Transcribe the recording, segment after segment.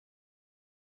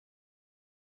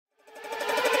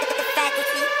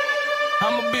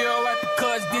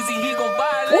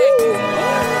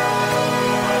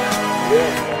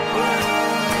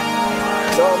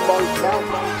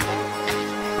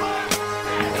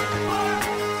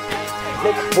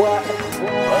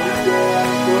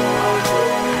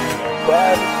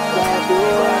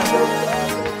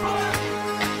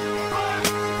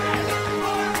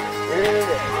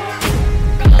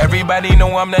Everybody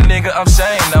know I'm that nigga, I'm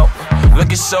saying no.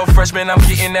 Looking so fresh, man, I'm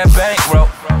getting that bankroll.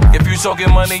 If you talking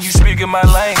money, you speaking my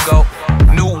lingo.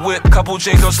 New whip, couple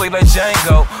chains, don't sleep like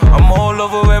Django. I'm all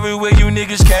over everywhere you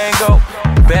niggas can't go.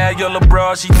 Bad yellow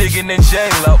bra, she digging in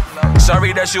J-Lo.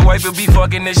 Sorry that your wife will be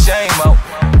fucking the shame-o.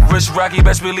 Wrist rocky,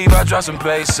 best believe I drop some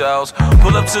pesos.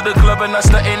 Pull up to the club and I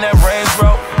stunt in that Range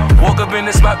Rover. Walk up in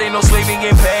the spot, they no slaving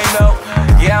in pain, no.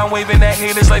 Yeah, I'm waving that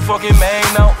haters like fucking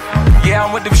Mano. Yeah,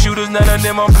 I'm with them shooters, none of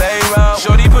them on payroll.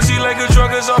 Shorty pussy like a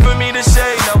drug is offering me the